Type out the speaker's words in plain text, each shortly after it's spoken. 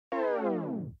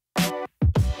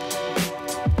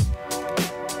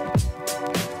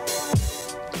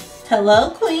Hello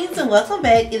queens and welcome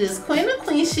back. It is Queen of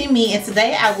QUEENSHEEMEE and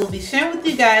today I will be sharing with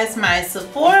you guys my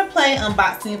Sephora Play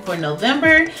unboxing for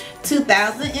November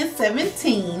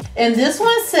 2017. And this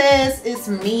one says it's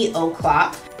me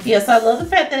o'clock. Yes, I love the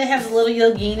fact that it has a little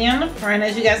yogini on the front.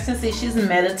 As you guys can see, she's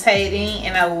meditating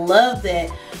and I love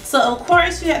that. So of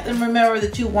course you have to remember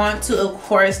that you want to of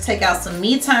course take out some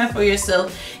me time for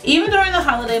yourself even during the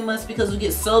holiday months, because we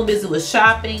get so busy with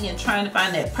shopping and trying to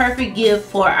find that perfect gift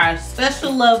for our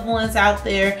special loved ones out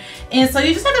there. And so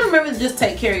you just have to remember to just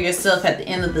take care of yourself at the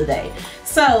end of the day.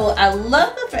 So I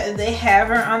love the fact that they have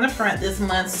her on the front this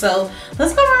month. So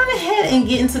let's go right ahead and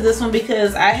get into this one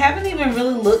because I haven't even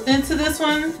really looked into this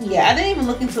one. Yeah, I didn't even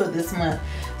look into it this month.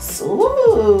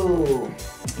 So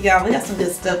y'all, we got some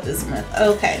good stuff this month.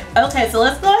 Okay, so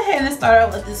let's go ahead and start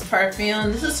out with this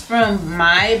perfume. This is from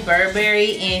My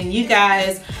Burberry, and you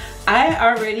guys, I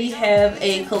already have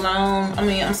a cologne,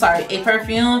 a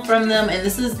perfume from them, and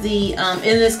this is the and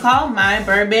it's called My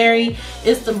Burberry.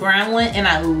 It's the brown one and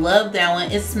I love that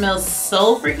one. It smells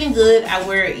so freaking good. I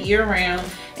wear it year round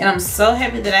and I'm so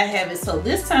happy that I have it. So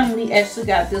this time we actually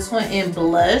got this one in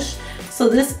blush. So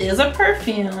this is a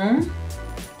perfume.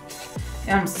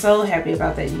 I'm so happy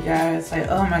about that, you guys. Like,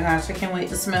 oh my gosh, I can't wait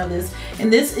to smell this.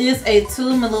 And this is a 2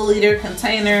 milliliter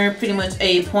container, pretty much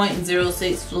a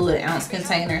 0.06 fluid ounce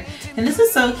container. And this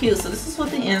is so cute. So this is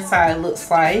what the inside looks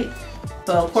like.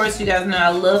 So of course you guys know I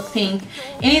love pink.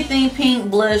 Anything pink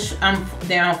blush, I'm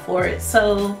down for it.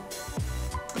 So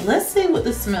let's see what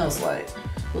this smells like.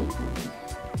 Ooh.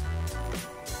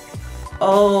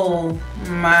 Oh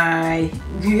my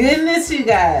goodness, you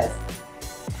guys.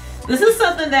 This is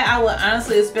something that I would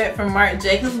honestly expect from Marc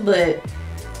Jacobs, but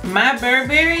My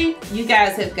Burberry, you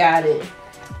guys have got it.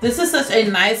 This is such a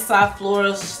nice soft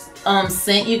floral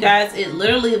scent, you guys. It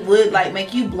literally would like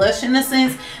make you blush in a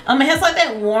sense. It has like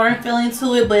that warm feeling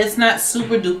to it, but it's not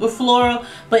super duper floral,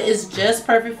 but it's just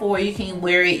perfect for where you can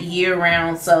wear it year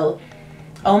round. So,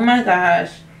 oh my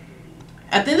gosh.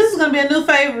 I think this is gonna be a new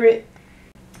favorite.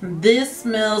 This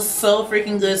smells so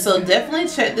freaking good. So definitely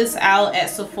check this out at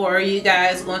Sephora, you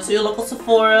guys. Go into your local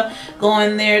Sephora, go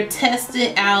in there, test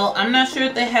it out. I'm not sure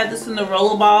if they have this in the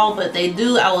rollerball, but they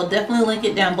do. I will definitely link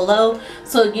it down below.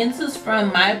 So again, this is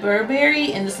from My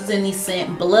Burberry and this is in the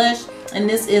scent blush, and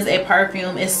this is a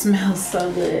perfume. It smells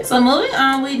so good. So moving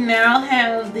on, we now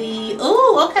have the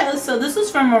so this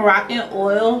is from Moroccan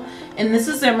Oil, and this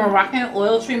is their Moroccan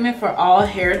Oil treatment for all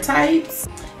hair types.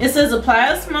 It says apply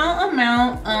a small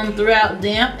amount throughout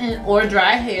damp and or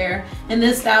dry hair in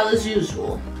this style as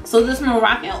usual. So this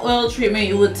Moroccan Oil treatment,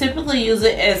 you would typically use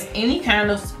it as any kind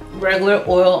of regular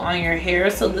oil on your hair.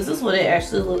 So this is what it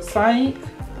actually looks like.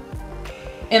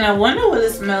 And I wonder what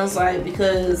it smells like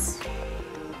because,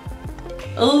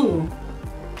 ooh,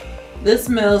 this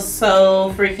smells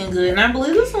so freaking good. And I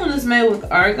believe this one is made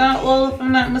with argan oil, if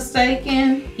I'm not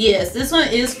mistaken. Yes, this one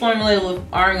is formulated with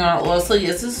argan oil. So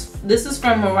yes, this is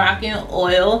from Moroccan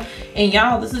Oil. And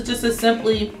y'all, this is just a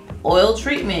simply oil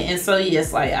treatment. And so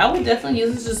yes, like I would definitely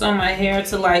use this just on my hair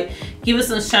to like give it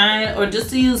some shine, or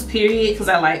just to use period, because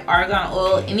I like argan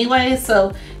oil anyway.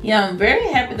 So yeah, I'm very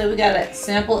happy that we got a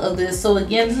sample of this. So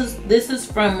again, this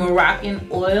is from Moroccan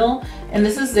Oil, and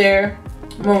this is their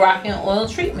Moroccan Oil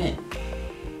treatment.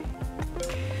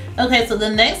 Okay, so the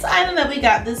next item that we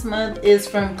got this month is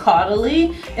from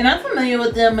Caudalie, and I'm familiar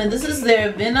with them, and this is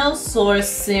their Veno Source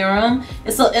Serum.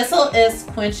 It's a SOS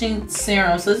quenching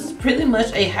serum, so this is pretty much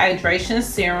a hydration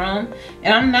serum,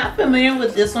 and I'm not familiar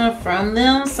with this one from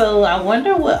them, so I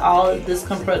wonder what all of this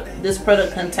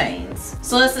product contains.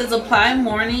 So it says apply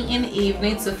morning and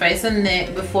evening to face and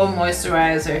neck before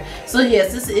moisturizer. So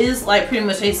yes, this is like pretty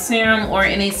much a serum, or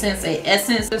in a sense a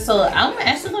essence. So I'm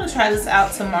actually going to try this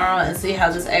out tomorrow and see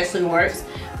how this actually works,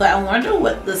 but I wonder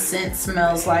what the scent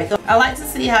smells like. I like to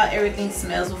see how everything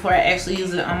smells before I actually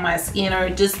use it on my skin, or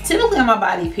just typically on my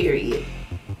body, period.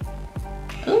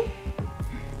 Ooh.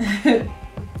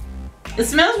 It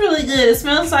smells really good. It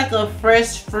smells like a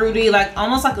fresh, fruity, like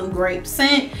almost like a grape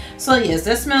scent. So yes,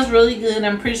 that smells really good.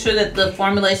 I'm pretty sure that the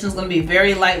formulation is going to be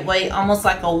very lightweight, almost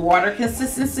like a water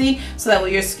consistency, so that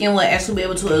way your skin will actually be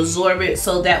able to absorb it.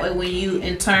 So that way when you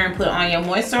in turn put on your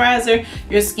moisturizer,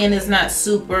 your skin is not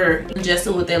super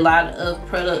congested with a lot of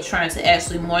product trying to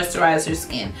actually moisturize your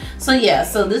skin. So yeah,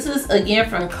 so this is again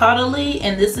from Caudalie,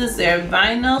 and this is their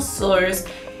Veno Source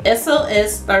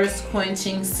SOS Thirst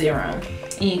Quenching Serum.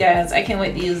 And you guys, I can't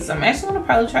wait to use this. I'm actually gonna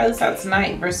probably try this out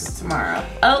tonight versus tomorrow.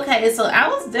 Okay, so I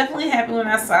was definitely happy when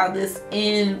I saw this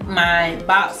in my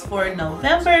box for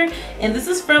November. And this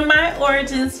is from my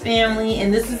Origins family.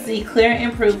 And this is the Clear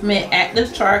Improvement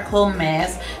Active Charcoal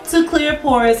Mask to clear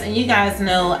pores. And you guys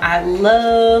know I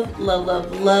love, love,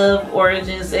 love, love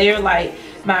Origins. They are like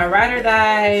my ride or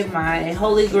die, my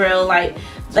holy grail. Like,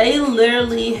 they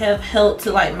literally have helped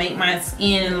to like make my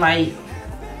skin like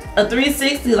a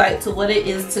 360 like to what it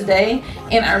is today.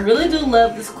 And I really do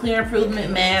love this Clear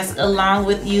Improvement mask, along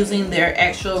with using their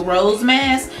actual rose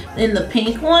mask in the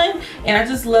pink one. And I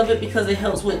just love it because it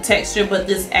helps with texture, but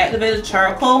this activated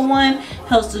charcoal one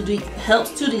helps to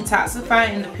detoxify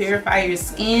and to purify your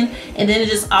skin. And then it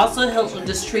just also helps with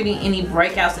just treating any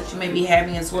breakouts that you may be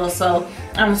having as well. So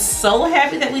I'm so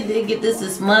happy that we did get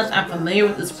this month. I'm familiar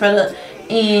with this product,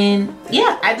 and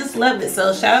yeah, I just love it.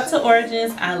 So shout out to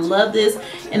Origins. I love this.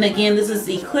 And again, this is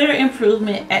the Clear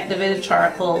Improvement Activated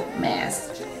Charcoal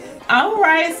Mask.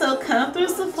 Alright, so come through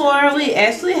Sephora. We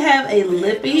actually have a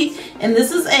lippy, and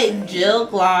this is a gel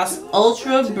gloss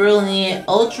ultra brilliant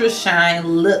ultra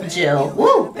shine lip gel.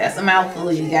 Woo, that's a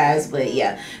mouthful, you guys, but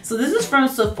yeah. So this is from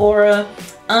Sephora.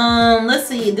 Let's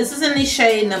see, this is in the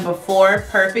shade number 4,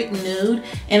 Perfect Nude.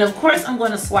 And of course I'm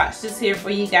going to swatch this here for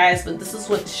you guys, but this is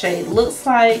what the shade looks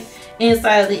like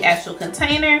inside of the actual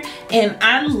container. And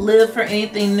I live for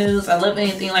anything nudes. I love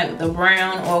anything like with a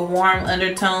brown or warm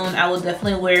undertone. I will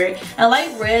definitely wear it. I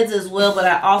like reds as well, but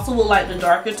I also will like the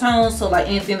darker tones, so like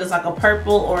anything that's like a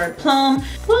purple or a plum.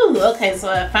 Woo, okay,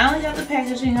 so I finally got the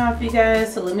packaging off, you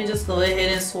guys, so let me just go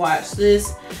ahead and swatch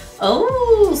this.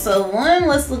 Oh, so one,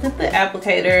 let's look at the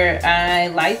applicator. I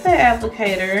like the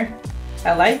applicator.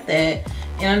 I like that.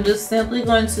 And I'm just simply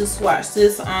going to swatch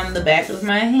this on the back of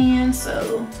my hand.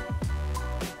 So,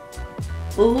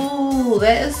 ooh,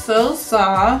 that is so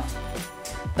soft.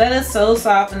 That is so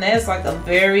soft, and that's like a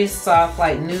very soft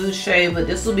like nude shade, but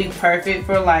this will be perfect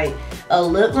for like a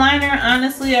lip liner.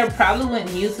 Honestly, I probably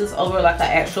wouldn't use this over like an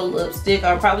actual lipstick.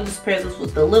 I'll probably just pair this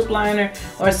with the lip liner,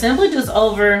 or simply just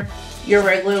over your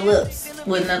regular lips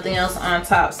with nothing else on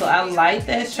top. So I like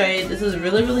that shade. This is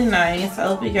really, really nice. I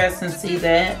hope you guys can see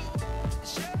that.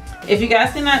 If you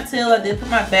guys cannot tell, I did put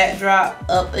my backdrop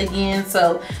up again,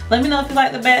 so let me know if you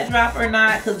like the backdrop or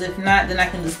not, because if not, then I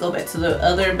can just go back to the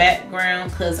other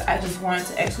background, because I just wanted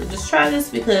to actually just try this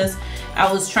because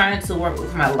I was trying to work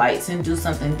with my lights and do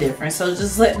something different. So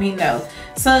just let me know.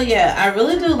 So yeah, I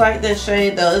really do like this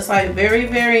shade though. It's like very,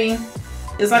 very,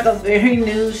 it's like a very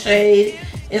nude shade.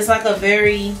 It's like a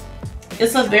very,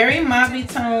 it's a very mauve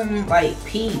tone like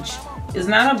peach. It's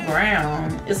not a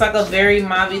brown. It's like a very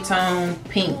mauve tone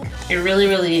pink. It really,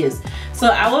 really is. So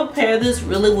I would pair this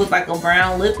really with like a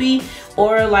brown lippy,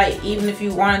 or like even if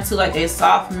you wanted to like a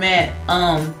soft matte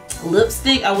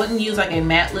lipstick. I wouldn't use like a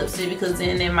matte lipstick because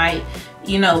then it might,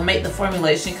 you know, make the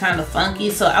formulation kind of funky.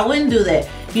 So I wouldn't do that.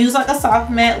 Use like a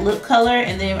soft matte lip color,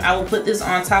 and then I will put this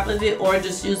on top of it, or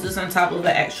just use this on top of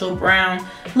the actual brown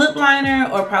lip liner,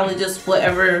 or probably just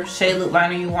whatever shade lip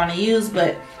liner you want to use.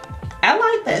 But I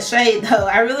like that shade though.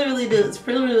 I really, really do. It's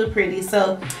really, really pretty.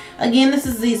 So again, this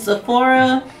is the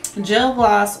Sephora Gel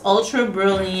Gloss Ultra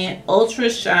Brilliant Ultra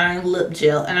Shine Lip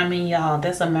Gel. And I mean, y'all,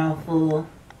 that's a mouthful.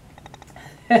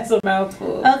 That's a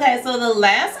mouthful. Okay, so the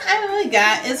last item we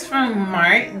got is from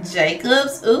Marc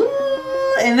Jacobs. Ooh,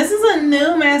 and this is a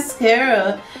new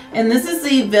mascara. And this is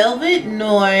the Velvet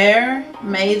Noir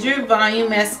Major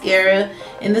Volume Mascara.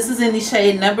 And this is in the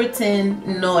shade number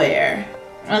 10 Noir.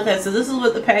 Okay, so this is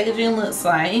what the packaging looks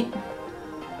like.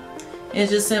 It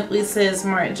just simply says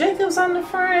Marc Jacobs on the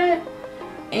front.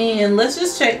 And let's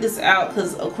just check this out,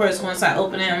 because of course once I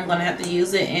open it I'm going to have to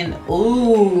use it. And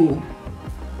ooh,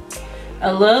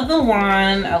 I love the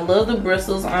wand. I love the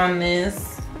bristles on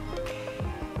this.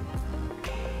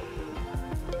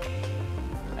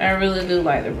 I really do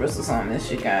like the bristles on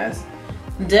this, you guys.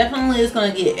 Definitely it's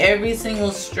going to get every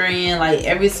single strand, like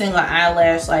every single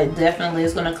eyelash, like definitely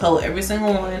it's going to coat every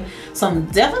single one. So I'm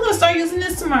definitely going to start using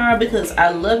this tomorrow, because I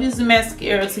love using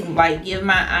mascara to like give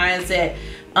my eyes that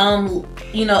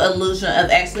you know, illusion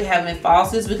of actually having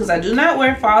falsies, because I do not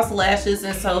wear false lashes.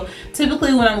 And so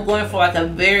typically when I'm going for like a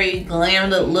very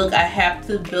glammed up look, I have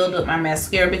to build up my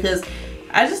mascara, because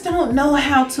I just don't know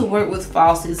how to work with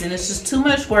falsies, and it's just too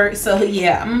much work. So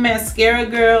yeah, I'm a mascara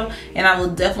girl, and I will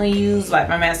definitely use like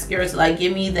my mascara to like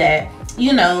give me that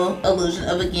you know, illusion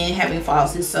of again having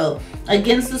falsies. So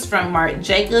again, this is from Marc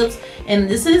Jacobs, and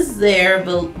this is their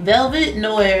Velvet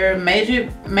Noir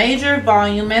major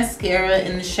volume mascara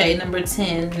in the shade number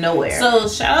 10 Nowhere. So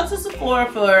shout out to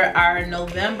Sephora for our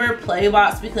November play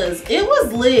box, because it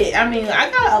was lit. I mean,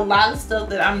 I got a lot of stuff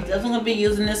that I'm definitely gonna be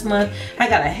using this month. I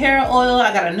got a hair oil,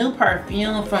 I got a new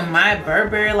perfume from My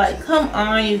Burberry. Like, come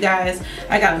on, you guys.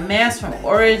 I got a mask from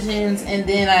Origins, and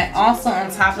then I also, on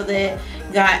top of that,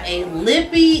 got a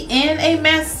lippy and a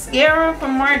mascara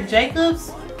from Marc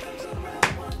Jacobs.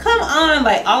 Come on,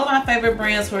 like, all of my favorite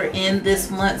brands were in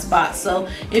this month's box. So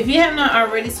if you have not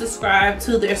already subscribed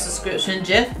to their subscription,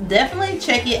 definitely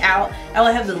check it out. I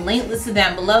will have the link listed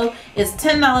down below. It's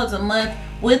 $10 a month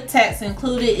with tax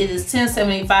included. It is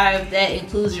 $10.75. That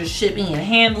includes your shipping and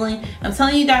handling. I'm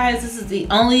telling you guys, this is the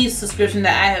only subscription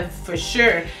that I have for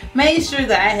sure made sure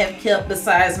that I have kept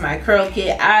besides my curl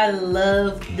kit. I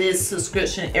love this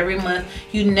subscription every month.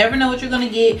 You never know what you're gonna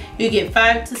get. You get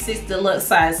 5 to 6 deluxe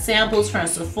size samples from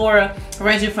Sephora,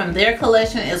 ranging from their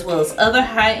collection as well as other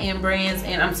high-end brands.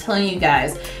 And I'm telling you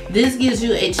guys, this gives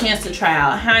you a chance to try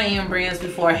out high-end brands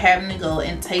before having to go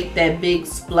and take that big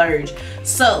splurge.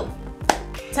 So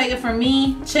take it from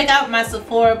me, check out my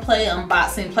Sephora play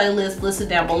unboxing playlist listed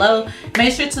down below.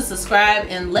 Make sure to subscribe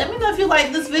and let me know if you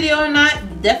like this video or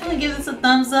not. Definitely give this a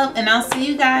thumbs up, and I'll see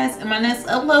you guys in my next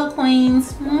upload,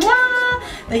 queens. Mwah!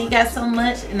 Thank you guys so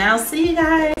much, and I'll see you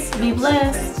guys. Be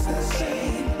blessed.